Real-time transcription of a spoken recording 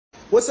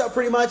What's up,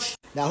 pretty much?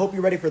 Now, I hope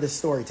you're ready for this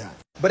story time.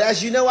 But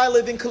as you know, I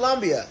live in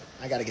Colombia.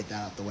 I gotta get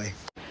that out the way.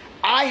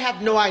 I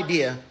have no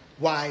idea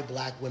why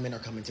black women are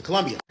coming to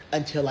Colombia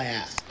until I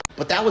asked.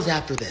 But that was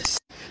after this.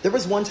 There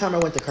was one time I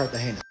went to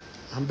Cartagena.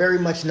 I'm very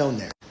much known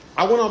there.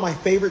 I went on my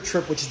favorite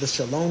trip, which is the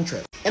Shalom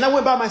trip. And I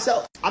went by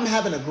myself. I'm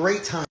having a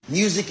great time.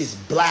 Music is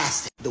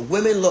blasting. The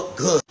women look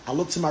good. I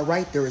look to my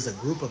right, there is a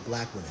group of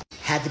black women.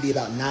 Had to be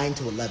about 9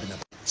 to 11 of them.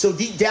 So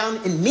deep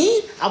down in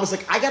me, I was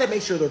like, I gotta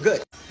make sure they're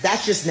good.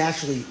 That's just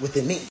naturally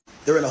within me.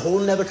 They're in a whole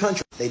nother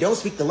country. They don't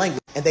speak the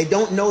language. And they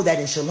don't know that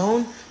in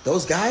Shalom,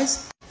 those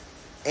guys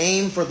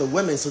aim for the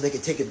women so they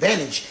could take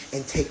advantage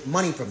and take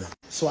money from them.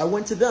 So I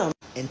went to them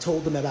and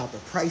told them about the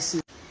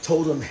prices.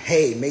 Told them,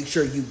 hey, make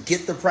sure you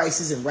get the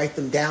prices and write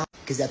them down.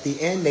 Because at the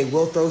end, they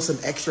will throw some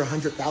extra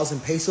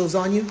 100,000 pesos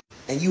on you.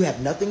 And you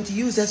have nothing to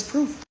use as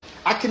proof.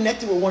 I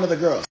connected with one of the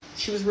girls.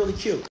 She was really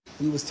cute.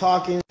 We was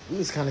talking. We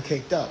was kind of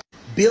caked up.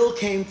 Bill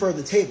came for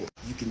the table.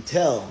 You can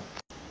tell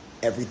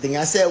everything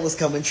I said was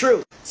coming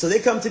true. So they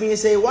come to me and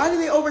say, why did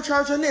they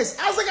overcharge on this?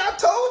 I was like, I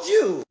told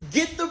you,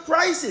 get the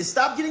prices.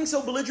 Stop getting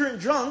so belligerent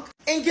drunk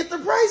and get the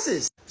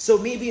prices. So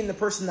me being the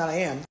person that I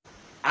am,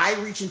 I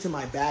reach into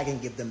my bag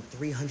and give them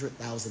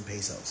 300,000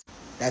 pesos.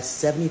 That's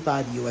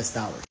 75 US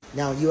dollars.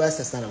 Now in US,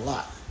 that's not a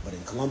lot, but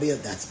in Colombia,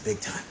 that's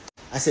big time.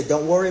 I said,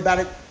 don't worry about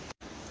it.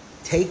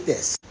 Take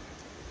this.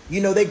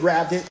 You know, they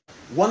grabbed it.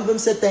 One of them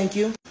said, thank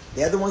you.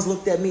 The other ones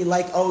looked at me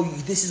like, oh,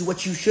 this is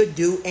what you should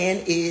do.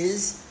 And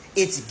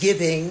it's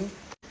giving.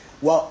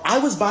 Well, I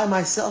was by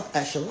myself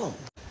at Shalom.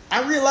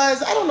 I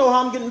realized I don't know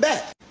how I'm getting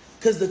back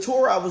because the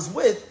tour I was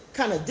with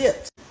kind of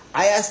dipped.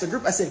 I asked the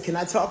group, I said, can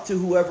I talk to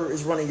whoever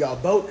is running y'all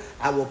boat?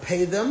 I will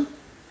pay them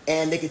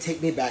and they can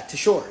take me back to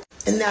shore.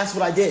 And that's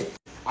what I did.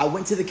 I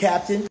went to the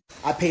captain.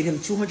 I paid him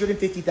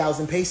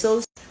 250,000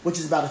 pesos, which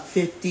is about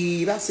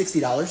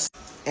 $60.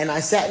 And I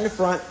sat in the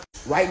front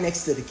right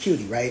next to the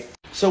cutie, right?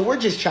 So we're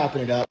just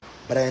chopping it up,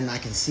 but then I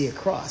can see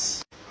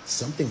across.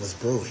 Something was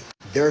brewing.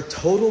 Their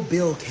total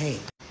bill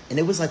came and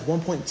it was like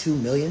 1.2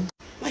 million,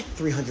 like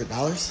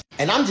 $300.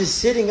 And I'm just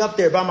sitting up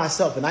there by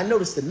myself and I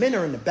noticed the men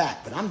are in the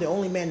back, but I'm the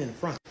only man in the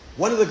front.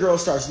 One of the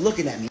girls starts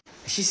looking at me.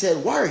 She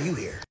said, why are you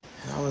here?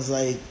 And I was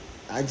like,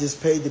 I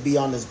just paid to be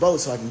on this boat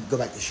so I can go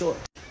back to shore.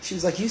 She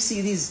was like, you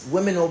see these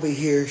women over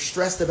here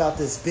stressed about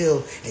this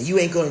bill and you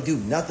ain't gonna do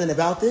nothing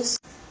about this?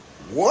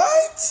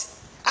 What?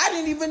 I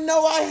didn't even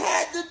know I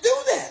had to do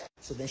that.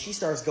 So then she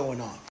starts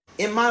going on.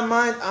 In my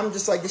mind, I'm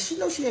just like, does she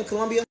know she in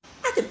Colombia?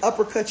 I can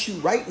uppercut you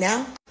right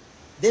now,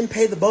 then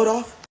pay the boat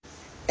off,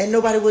 and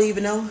nobody will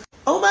even know.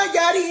 Oh my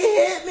God, he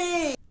hit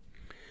me.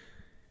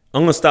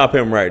 I'm gonna stop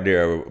him right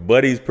there.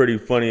 Buddy's pretty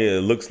funny.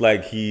 It looks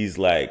like he's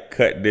like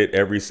cutting it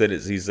every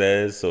sentence he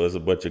says, so it's a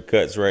bunch of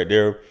cuts right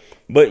there.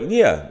 But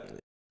yeah,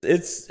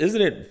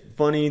 isn't it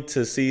funny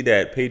to see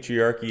that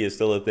patriarchy is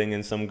still a thing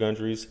in some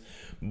countries?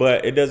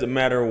 But it doesn't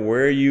matter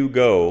where you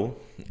go.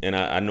 And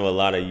I know a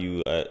lot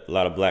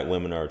of black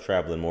women are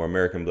traveling more.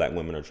 American black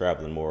women are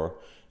traveling more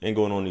and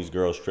going on these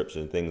girls trips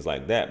and things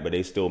like that. But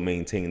they still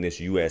maintain this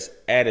U.S.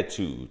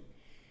 attitude.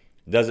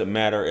 Doesn't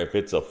matter if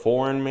it's a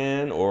foreign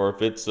man or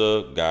if it's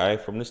a guy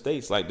from the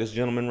States, like this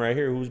gentleman right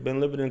here who's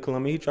been living in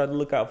Colombia. He tried to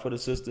look out for the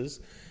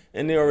sisters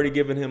and they're already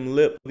giving him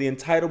lip. The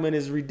entitlement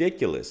is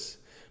ridiculous.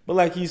 But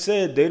like he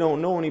said, they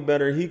don't know any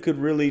better. He could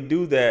really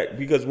do that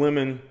because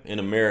women in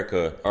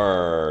America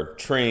are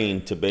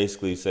trained to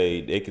basically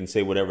say they can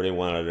say whatever they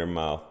want out of their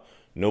mouth.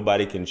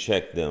 Nobody can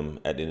check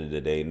them at the end of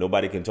the day.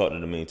 Nobody can talk to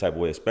them any type of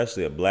way,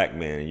 especially a black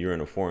man. And you're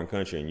in a foreign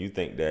country and you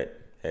think that,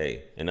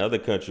 hey, in other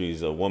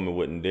countries, a woman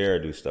wouldn't dare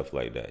do stuff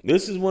like that.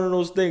 This is one of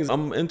those things.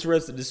 I'm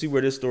interested to see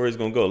where this story is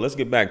going to go. Let's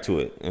get back to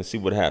it and see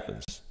what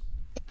happens.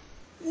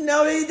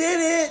 No, they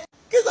didn't,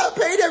 because I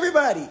paid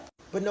everybody.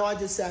 But no, I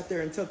just sat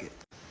there and took it.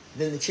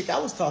 Then the chick I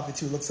was talking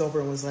to looks over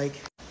and was like,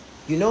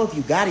 you know, if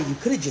you got it, you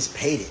could have just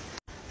paid it.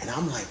 And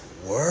I'm like,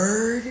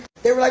 word?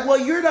 They were like, well,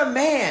 you're the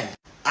man.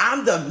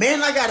 I'm the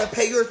man. I got to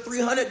pay your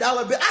 $300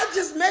 bill. I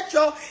just met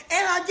y'all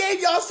and I gave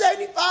y'all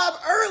 75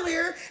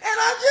 earlier and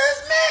I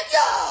just met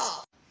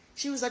y'all.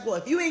 She was like, well,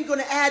 if you ain't going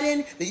to add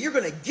in, then you're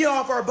going to get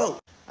off our boat.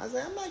 I was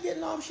like, I'm not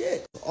getting off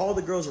shit. All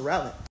the girls are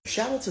rallying.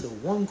 Shout out to the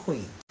one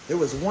queen. There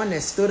was one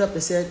that stood up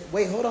and said,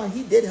 wait, hold on.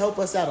 He did help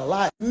us out a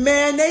lot.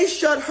 Man, they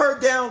shut her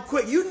down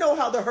quick. You know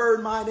how the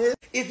herd mind is.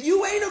 If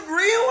you ain't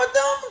agreeing with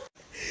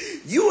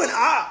them, you and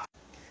I.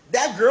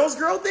 That girl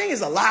thing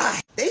is a lie.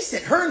 They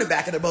sent her in the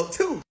back of the boat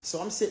too. So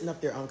I'm sitting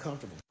up there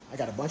uncomfortable. I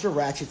got a bunch of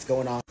ratchets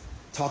going on,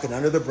 talking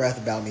under their breath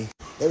about me.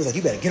 They was like,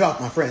 you better get off,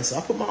 my friend. So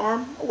I put my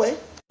arm away.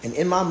 And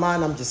in my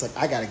mind, I'm just like,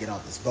 I got to get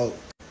off this boat.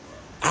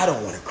 I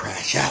don't want to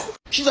crash out.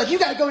 She's like, you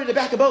got to go to the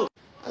back of the boat.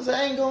 I was like,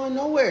 I ain't going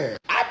nowhere.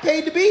 I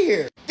paid to be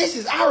here. This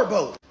is our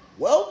boat.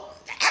 Well,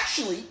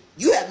 actually,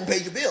 you haven't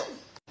paid your bill.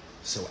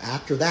 So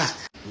after that,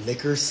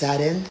 liquor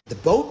sat in. The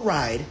boat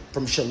ride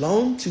from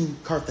Shalom to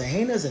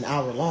Cartagena is an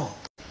hour long.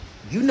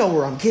 You know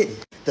where I'm getting.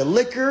 The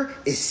liquor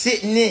is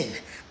sitting in.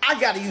 I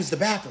got to use the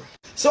bathroom.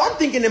 So I'm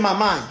thinking in my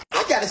mind,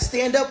 I got to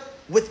stand up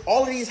with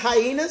all of these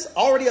hyenas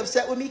already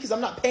upset with me because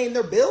I'm not paying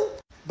their bill.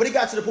 But it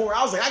got to the point where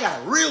I was like, I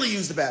gotta really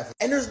use the bathroom.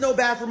 And there's no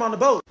bathroom on the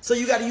boat. So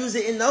you gotta use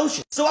it in the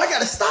ocean. So I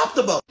gotta stop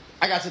the boat.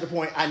 I got to the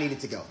point I needed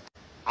to go.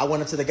 I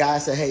went up to the guy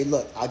and said, hey,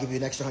 look, I'll give you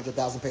an extra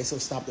 100,000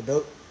 pesos, stop the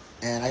boat.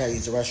 And I gotta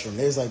use the restroom.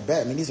 They was like,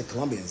 bet, I mean, these are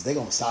Colombians. They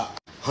gonna stop.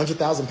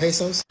 100,000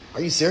 pesos?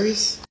 Are you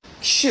serious?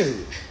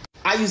 Shoot.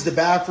 I used the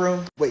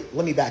bathroom. Wait,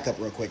 let me back up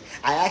real quick.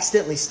 I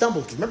accidentally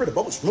stumbled because remember the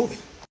boat was moving.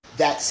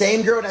 That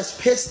same girl that's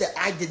pissed that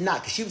I did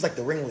not, because she was like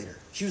the ringleader.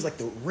 She was like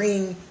the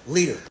ring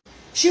leader.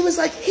 She was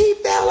like, he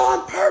fell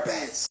on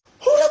purpose.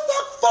 Who the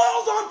fuck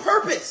falls on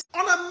purpose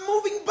on a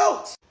moving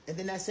boat? And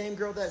then that same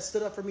girl that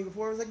stood up for me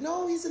before was like,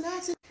 no, he's an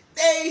accident.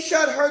 They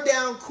shut her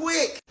down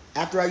quick.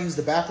 After I used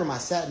the bathroom, I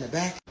sat in the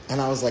back and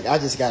I was like, I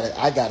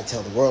gotta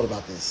tell the world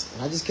about this.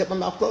 And I just kept my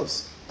mouth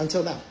closed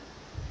until now.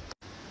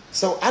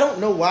 So I don't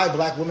know why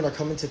black women are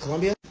coming to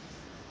Colombia,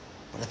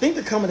 but I think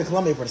they're coming to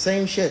Colombia for the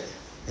same shit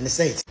in the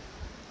States.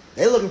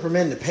 They're looking for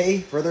men to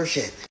pay for their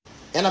shit.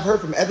 And I've heard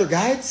from other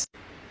guides,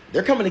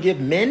 they're coming to give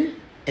men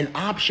an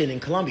option in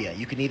Colombia.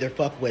 You can either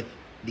fuck with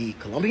the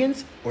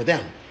Colombians or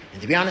them.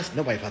 And to be honest,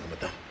 nobody fucking with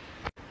them.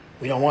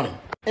 We don't want them.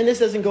 And this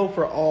doesn't go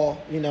for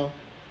all,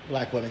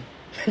 black women,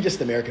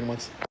 just American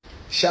ones.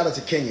 Shout out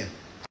to Kenya.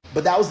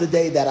 But that was the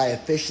day that I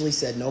officially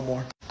said no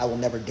more. I will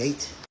never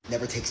date,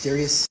 never take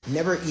serious,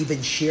 never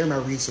even share my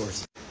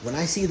resources. When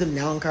I see them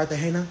now in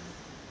Cartagena,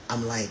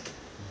 I'm like,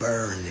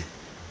 burn.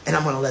 And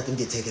I'm gonna let them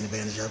get taken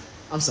advantage of.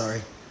 I'm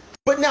sorry.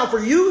 But now for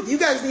you, if you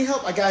guys need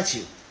help, I got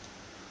you.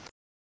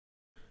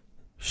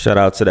 Shout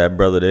out to that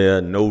brother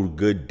there. No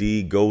good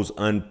deed goes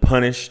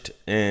unpunished.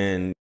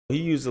 And he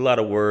used a lot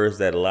of words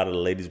that a lot of the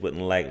ladies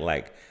wouldn't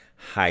like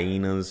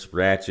hyenas,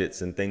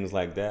 ratchets, and things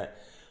like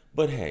that.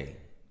 But hey,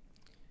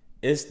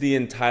 it's the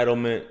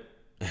entitlement.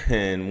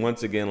 And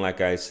once again,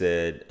 like I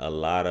said, a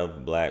lot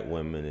of black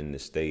women in the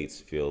States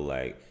feel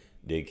like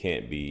they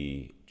can't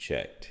be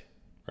checked,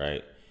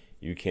 right?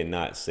 You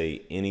cannot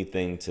say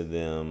anything to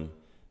them.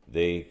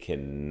 They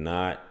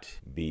cannot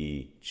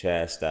be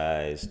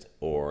chastised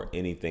or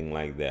anything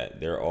like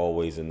that. They're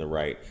always in the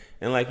right.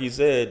 And like you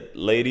said,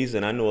 ladies,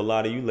 and I know a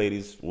lot of you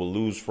ladies will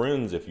lose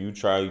friends if you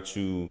try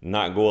to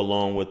not go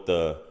along with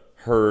the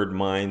herd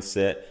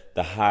mindset,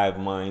 the hive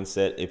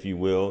mindset, if you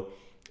will.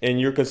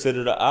 And you're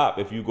considered an op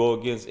if you go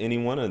against any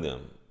one of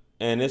them.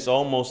 And it's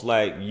almost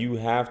like you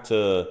have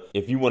to,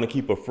 if you want to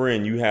keep a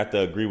friend, you have to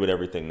agree with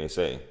everything they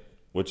say,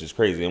 which is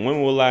crazy. And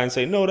women will lie and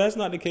say, no, that's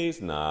not the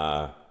case.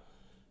 Nah,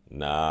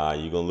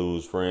 you're going to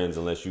lose friends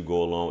unless you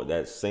go along with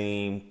that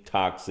same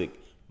toxic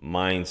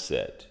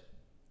mindset.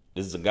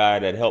 This is a guy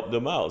that helped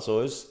them out.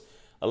 So it's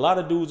a lot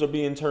of dudes are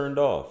being turned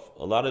off.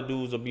 A lot of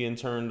dudes are being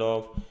turned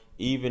off,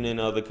 even in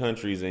other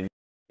countries. And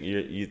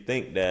you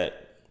think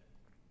that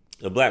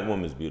a black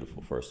woman is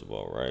beautiful, first of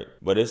all, right?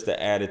 But it's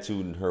the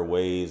attitude and her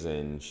ways,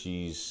 and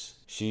she's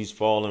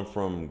fallen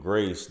from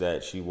grace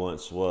that she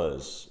once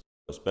was,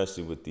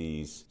 especially with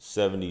these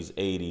 70s,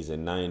 80s,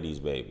 and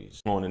 90s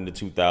babies. Going into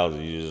 2000s,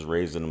 you're just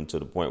raising them to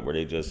the point where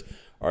they just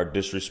are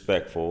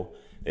disrespectful.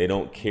 They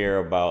don't care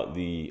about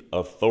the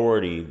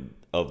authority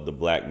of the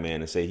black man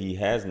and say he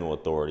has no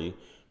authority,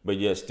 but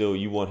yet still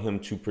you want him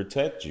to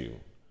protect you.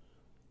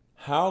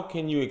 How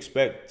can you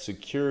expect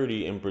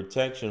security and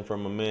protection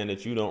from a man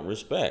that you don't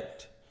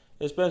respect?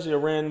 Especially a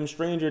random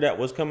stranger that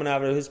was coming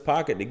out of his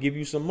pocket to give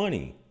you some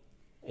money.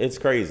 It's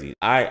crazy.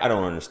 I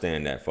don't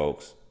understand that,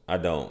 folks. I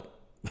don't.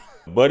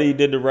 But he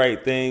did the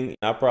right thing.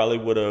 I probably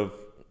would have,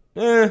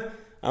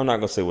 I'm not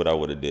going to say what I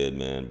would have did,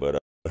 man. But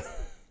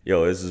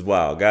yo, this is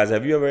wild. Guys,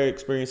 have you ever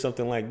experienced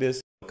something like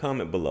this?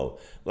 Comment below.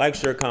 Like,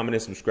 share, comment,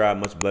 and subscribe.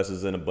 Much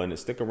blessings and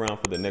abundance. Stick around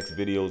for the next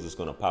videos. It's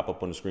going to pop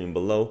up on the screen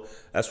below.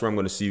 That's where I'm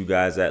going to see you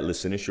guys at.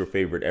 Listen, it's your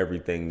favorite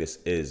everything. This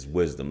is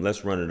Wisdom.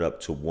 Let's run it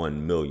up to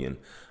 1 million.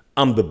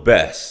 I'm the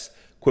best.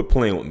 Quit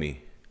playing with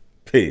me.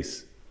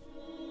 Peace.